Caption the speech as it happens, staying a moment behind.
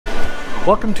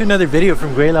Welcome to another video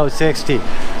from Gweilo 60.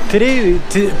 Today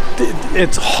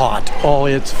it's hot. Oh,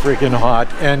 it's freaking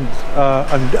hot, and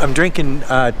I'm drinking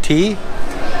tea.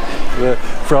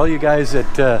 For all you guys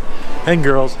that and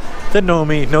girls that know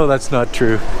me, no, that's not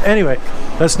true. Anyway,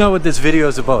 that's not what this video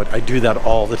is about. I do that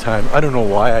all the time. I don't know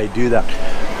why I do that,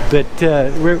 but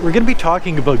we're going to be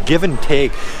talking about give and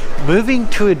take. Moving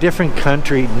to a different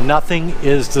country, nothing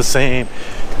is the same.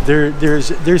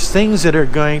 There's things that are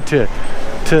going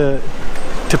to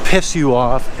piss you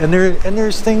off, and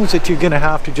there's things that you're going to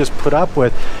have to just put up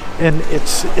with, and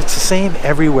it's the same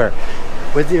everywhere.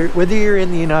 Whether you're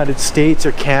in the United States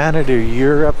or Canada or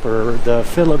Europe or the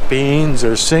Philippines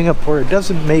or Singapore, it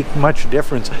doesn't make much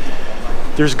difference.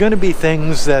 There's going to be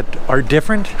things that are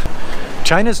different.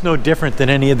 China's no different than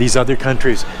any of these other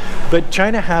countries, but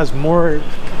China has more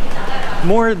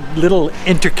little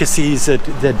intricacies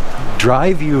that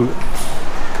drive you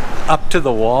up to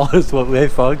the wall, is what Wei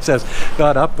Feng says.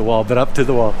 Not up the wall, but up to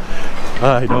the wall.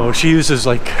 I know, she uses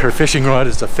like her fishing rod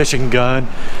as a fishing gun,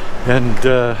 and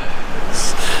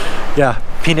yeah,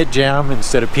 peanut jam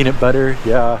instead of peanut butter.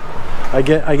 Yeah, I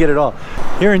get it all.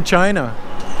 Here in China,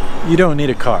 you don't need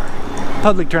a car.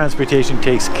 Public transportation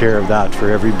takes care of that for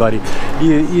everybody.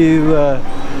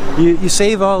 You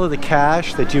save all of the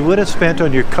cash that you would have spent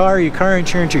on your car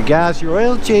insurance, your gas, your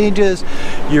oil changes,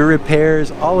 your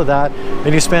repairs, all of that,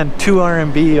 and you spend 2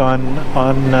 RMB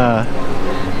on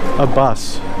a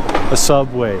bus, a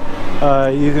subway.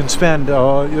 You can spend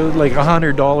like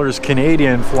 $100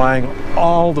 Canadian flying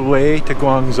all the way to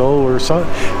Guangzhou or so,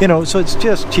 you know. So it's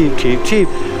just cheap.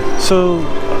 So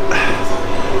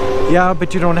yeah,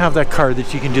 but you don't have that car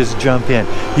that you can just jump in.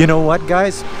 You know what,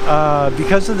 guys?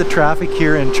 Because of the traffic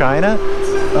here in China,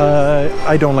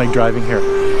 I don't like driving here.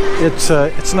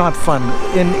 It's not fun.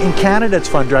 In Canada, it's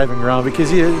fun driving around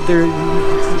because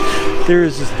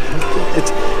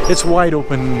it's wide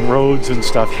open roads and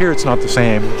stuff. Here, it's not the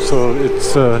same. So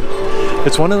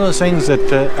it's one of those things that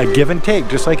a give and take.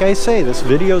 Just like I say, this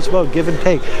video is about give and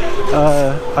take.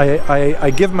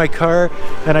 I give my car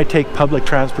and I take public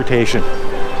transportation.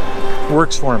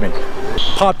 Works for me.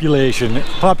 Population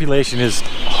is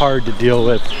hard to deal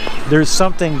with. There's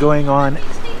something going on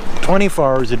 24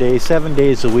 hours a day, 7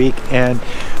 days a week, and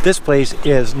this place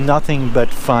is nothing but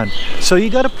fun. So you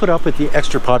got to put up with the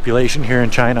extra population here in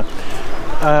China,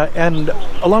 and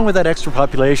along with that extra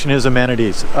population is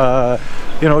amenities. You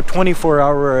know,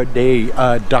 24-hour a day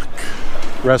duck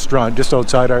restaurant just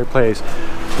outside our place.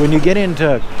 When you get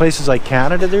into places like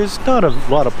Canada, there's not a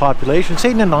lot of population.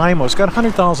 Say Nanaimo, it's got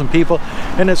 100,000 people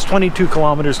and it's 22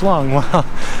 kilometers long. Well,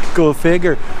 go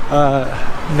figure.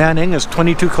 Nanning is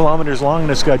 22 kilometers long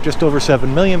and it's got just over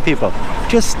 7 million people.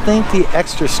 Just think the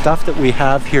extra stuff that we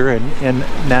have here in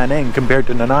Nanning compared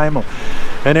to Nanaimo.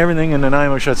 And everything in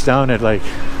Nanaimo shuts down at like,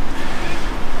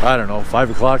 I don't know,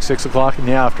 5 o'clock, 6 o'clock in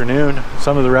the afternoon.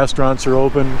 Some of the restaurants are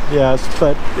open, yes,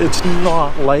 but it's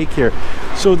not like here.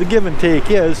 So the give and take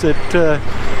is that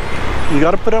you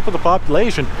got to put up with the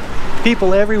population.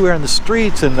 People everywhere in the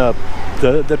streets, and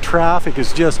the traffic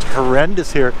is just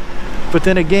horrendous here. But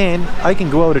then again, I can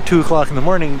go out at 2 o'clock in the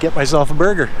morning and get myself a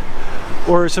burger,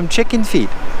 or some chicken feet,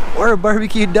 or a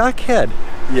barbecue duck head.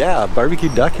 Yeah,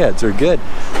 barbecue duck heads are good.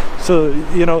 So,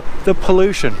 you know, the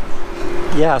pollution.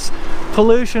 Yes,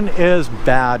 pollution is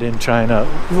bad in China.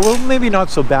 Well, maybe not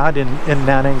so bad in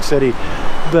Nanning City,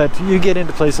 but you get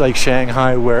into places like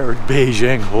Shanghai or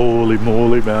Beijing, holy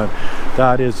moly, man,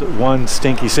 that is one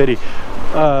stinky city.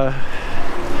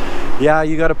 Yeah,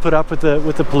 you got to put up with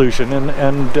the pollution,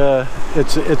 and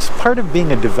it's part of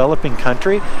being a developing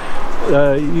country.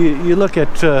 You look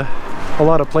at a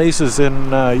lot of places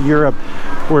in Europe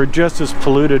were just as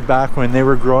polluted back when they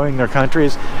were growing their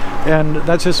countries, and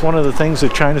that's just one of the things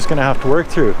that China's going to have to work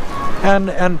through,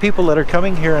 and people that are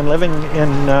coming here and living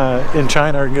in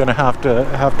China are going to have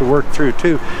to work through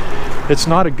too. It's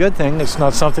not a good thing. It's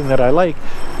not something that I like,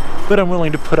 but I'm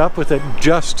willing to put up with it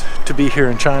just to be here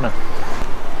in China.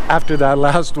 After that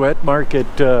last wet market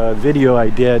video I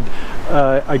did,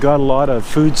 I got a lot of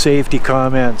food safety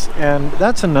comments, and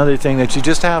that's another thing that you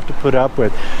just have to put up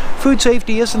with. Food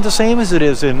safety isn't the same as it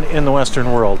is in the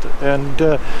Western world, and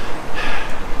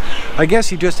I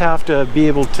guess you just have to be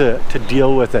able to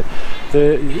deal with it.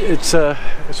 It's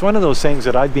one of those things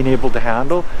that I've been able to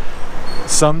handle.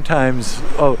 Sometimes,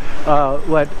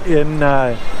 in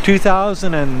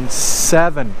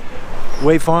 2007,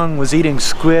 Wei Feng was eating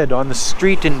squid on the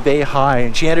street in Beihai,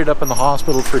 and she ended up in the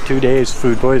hospital for 2 days,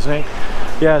 food poisoning.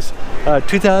 Yes,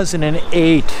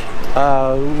 2008,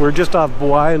 we're just off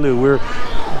Gweilo. We're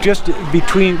just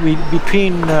between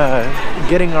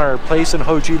getting our place in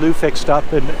Ho Chi Lu fixed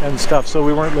up and stuff, so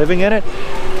we weren't living in it.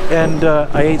 and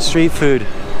I ate street food.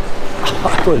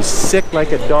 I was sick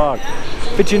like a dog.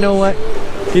 But you know what?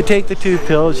 You take the 2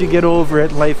 pills, you get over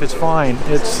it, and life is fine.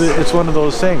 It's one of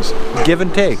those things. Give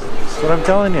and take. That's what I'm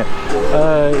telling you.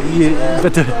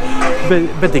 But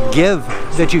the give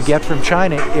that you get from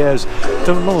China is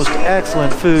the most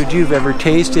excellent food you've ever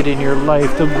tasted in your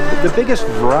life. The biggest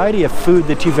variety of food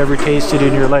that you've ever tasted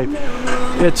in your life.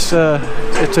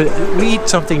 We eat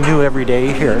something new every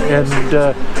day here, and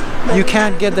you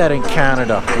can't get that in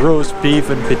Canada. Roast beef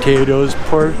and potatoes,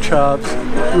 pork chops,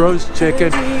 roast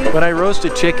chicken. When I roast a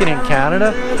chicken in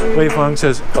Canada, Wei Feng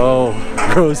says, "Oh,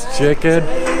 roast chicken?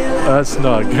 That's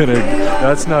not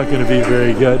gonna be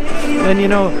very good." And you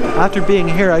know, after being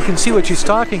here, I can see what she's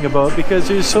talking about, because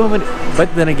there's so many.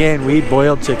 But then again, we eat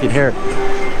boiled chicken here.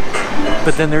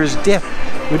 But then there's dip.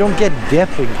 We don't get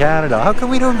dip in Canada. How come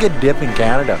we don't get dip in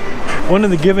Canada? One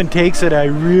of the give and takes that I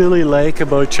really like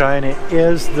about China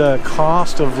is the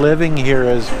cost of living here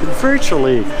is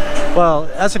virtually, well,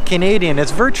 as a Canadian,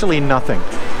 it's virtually nothing.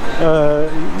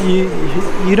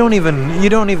 You don't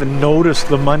even notice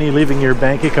the money leaving your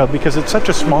bank account because it's such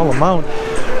a small amount.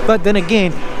 But then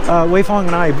again, Wei Feng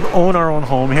and I own our own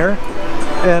home here.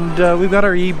 And we've got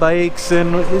our e-bikes,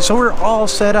 and so we're all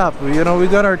set up. You know,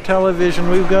 we've got our television,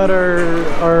 we've got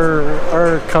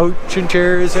our couch and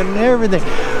chairs and everything.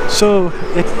 So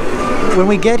when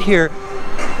we get here,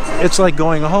 it's like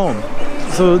going home.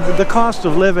 So the cost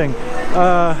of living,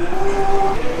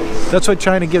 that's what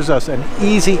China gives us, an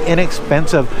easy,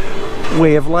 inexpensive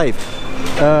way of life.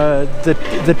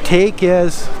 The take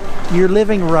is you're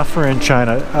living rougher in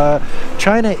China.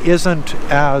 China isn't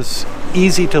as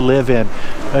easy to live in.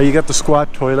 You got the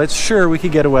squat toilets. Sure, we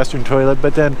could get a Western toilet,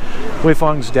 but then Wei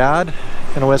Feng's dad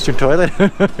in a Western toilet? I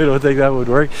don't think that would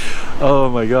work. Oh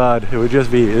my God, it would just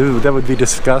be, ew, that would be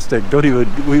disgusting.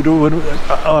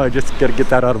 I just gotta get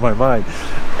that out of my mind.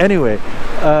 Anyway,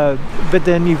 but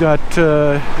then you got,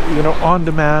 you know,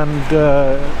 on-demand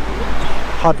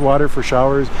hot water for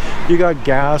showers. You got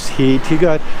gas heat. You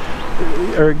got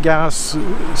or gas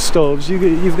stoves.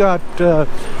 You've got.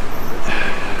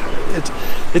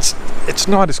 It's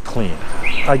not as clean,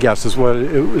 I guess, is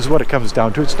what it comes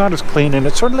down to. It's not as clean, and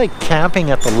it's sort of like camping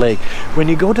at the lake. When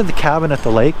you go to the cabin at the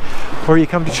lake, or you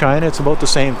come to China, it's about the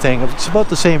same thing. It's about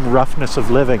the same roughness of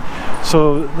living.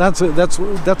 So that's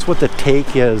what the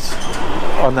take is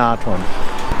on that one.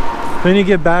 When you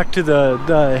get back to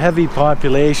the heavy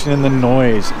population and the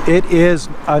noise, it is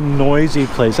a noisy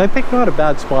place. I picked not a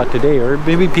bad spot today, or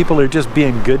maybe people are just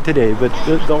being good today, but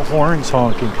the horns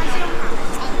honking.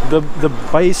 The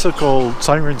bicycle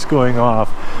sirens going off,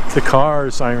 the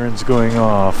car sirens going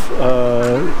off,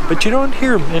 but you don't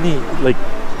hear any like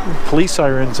police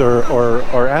sirens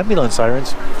or ambulance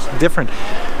sirens. It's different.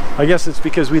 I guess it's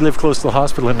because we live close to the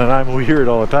hospital and we hear it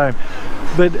all the time.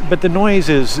 But the noise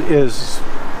is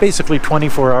basically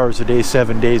 24 hours a day,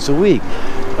 7 days a week,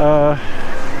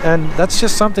 and that's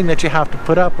just something that you have to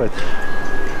put up with.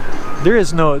 There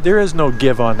is no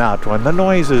give on that one. The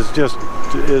noise is just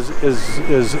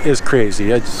is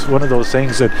crazy. It's one of those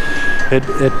things that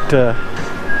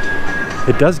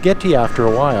it does get to you after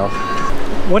a while.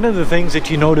 One of the things that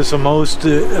you notice the most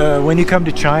when you come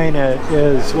to China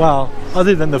is, well,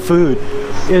 other than the food,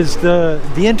 is the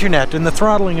internet and the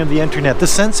throttling of the internet, the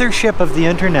censorship of the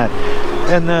internet.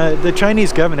 And the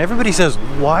Chinese government, everybody says,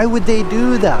 why would they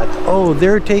do that? Oh,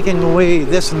 they're taking away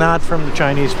this and that from the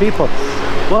Chinese people.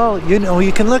 Well, you know,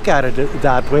 you can look at it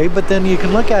that way, but then you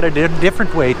can look at it a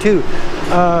different way too.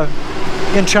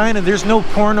 In China, there's no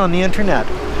porn on the internet.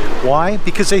 Why?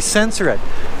 Because they censor it.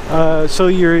 So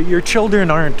your children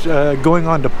aren't going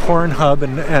on to Pornhub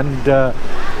and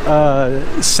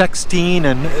sexting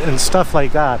and stuff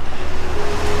like that.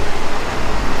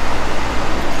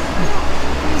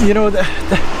 You know,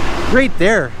 right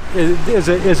there is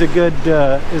a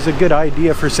good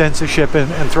idea for censorship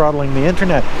and throttling the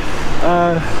internet.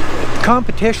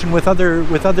 Competition with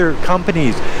other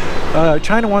companies.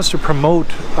 China wants to promote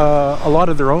a lot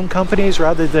of their own companies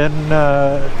rather than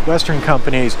Western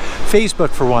companies. Facebook,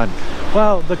 for one.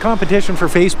 Well, the competition for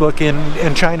Facebook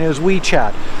in China is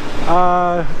WeChat.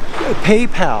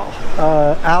 PayPal,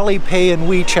 Alipay, and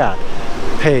WeChat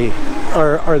Pay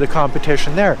are the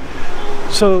competition there.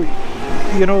 So,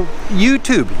 you know,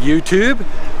 YouTube,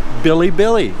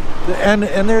 Bilibili,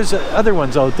 and there's other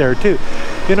ones out there too.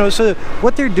 You know, so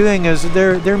what they're doing is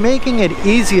they're making it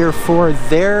easier for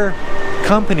their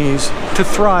companies to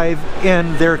thrive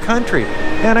in their country.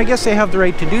 And I guess they have the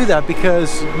right to do that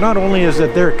because not only is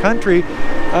it their country,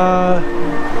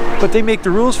 but they make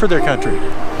the rules for their country.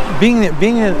 Being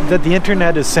that the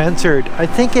internet is censored, I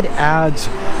think it adds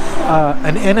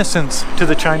an innocence to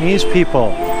the Chinese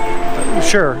people.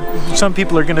 sure, some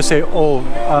people are going to say, oh,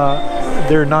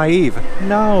 they're naive.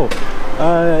 No.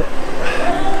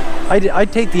 I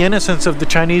take the innocence of the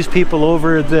Chinese people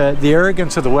over the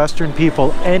arrogance of the Western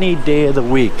people any day of the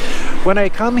week. When I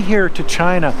come here to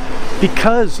China,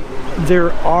 because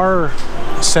there are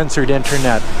censored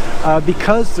internet,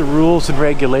 because the rules and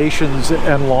regulations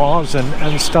and laws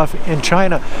and stuff in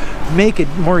China make it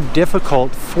more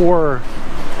difficult for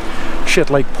shit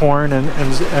like porn and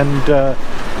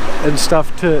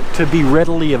stuff to be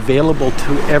readily available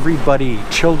to everybody,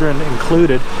 children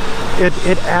included,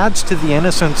 it adds to the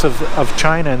innocence of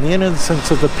China and the innocence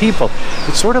of the people.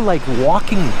 It's sort of like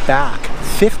walking back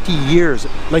 50 years,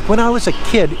 like when I was a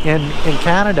kid in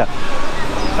Canada,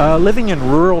 living in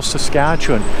rural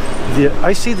Saskatchewan.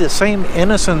 I see the same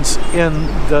innocence in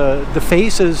the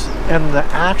faces and the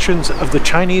actions of the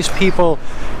Chinese people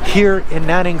here in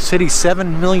Nanning City,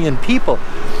 7 million people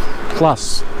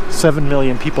plus, 7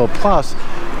 million people plus,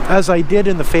 as I did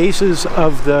in the faces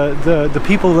of the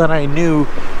people that I knew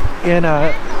in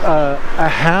a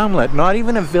hamlet, not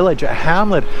even a village, a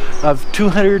hamlet of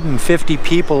 250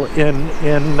 people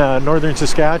in northern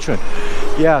Saskatchewan.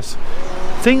 Yes,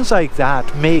 things like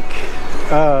that make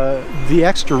the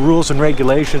extra rules and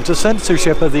regulations, the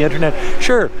censorship of the internet.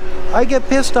 Sure, I get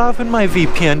pissed off when my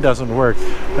VPN doesn't work,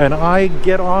 and I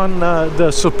get on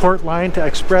the support line to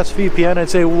ExpressVPN and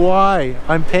say, why?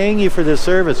 I'm paying you for this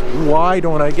service. Why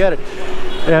don't I get it?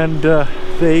 And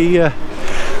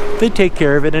they take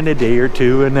care of it in a day or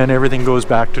two, and then everything goes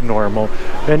back to normal.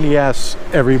 And yes,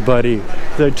 everybody,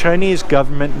 the Chinese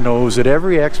government knows that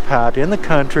every expat in the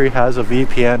country has a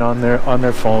VPN on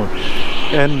their phone,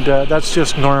 and that's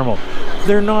just normal.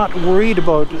 They're not worried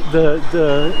about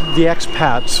the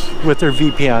expats with their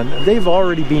VPN. They've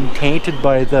already been tainted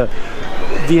by the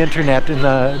internet and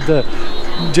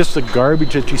just the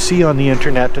garbage that you see on the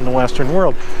internet in the Western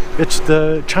world. It's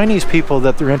the Chinese people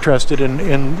that they're interested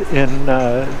in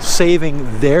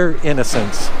saving their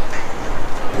innocence.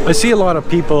 I see a lot of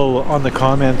people on the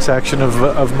comment section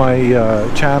of my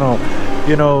channel,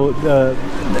 you know,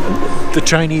 the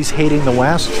Chinese hating the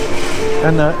West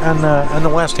and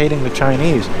the West hating the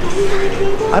Chinese.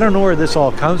 I don't know where this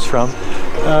all comes from,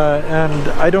 and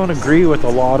I don't agree with a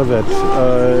lot of it.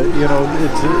 You know,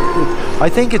 I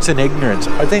think it's an ignorance.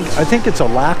 I think it's a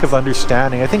lack of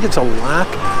understanding. I think it's a lack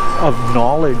of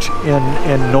knowledge in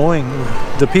knowing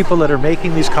the people that are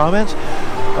making these comments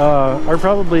are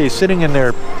probably sitting in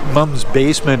their mom's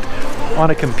basement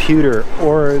on a computer,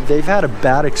 or they've had a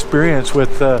bad experience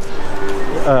with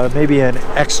maybe an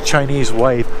ex-Chinese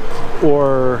wife,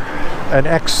 or an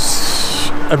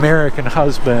ex-American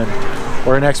husband,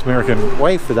 or an ex-American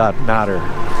wife for that matter.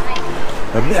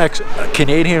 An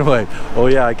ex-Canadian wife. Oh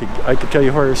yeah, I could tell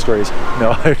you horror stories.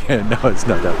 No, no, it's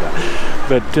not that bad.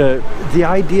 But the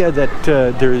idea that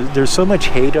there's so much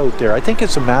hate out there, I think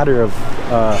it's a matter of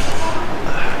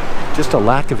just a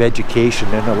lack of education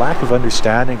and a lack of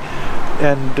understanding.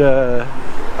 And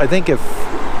I think if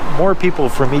more people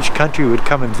from each country would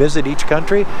come and visit each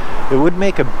country, it would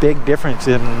make a big difference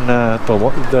in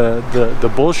the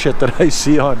bullshit that I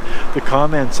see on the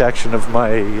comment section of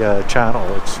my channel.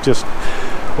 It's just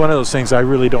one of those things I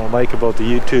really don't like about the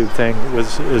YouTube thing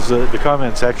is the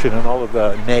comment section and all of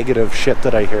the negative shit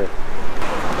that I hear.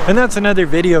 And that's another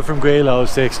video from Gweilo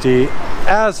 60.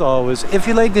 As always, if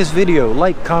you like this video,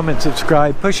 like, comment,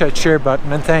 subscribe, push that share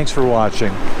button, and thanks for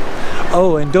watching.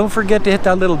 Oh, and don't forget to hit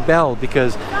that little bell,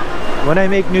 because when I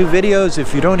make new videos,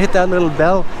 if you don't hit that little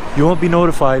bell, you won't be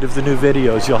notified of the new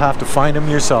videos. You'll have to find them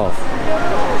yourself.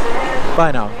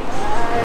 Bye now.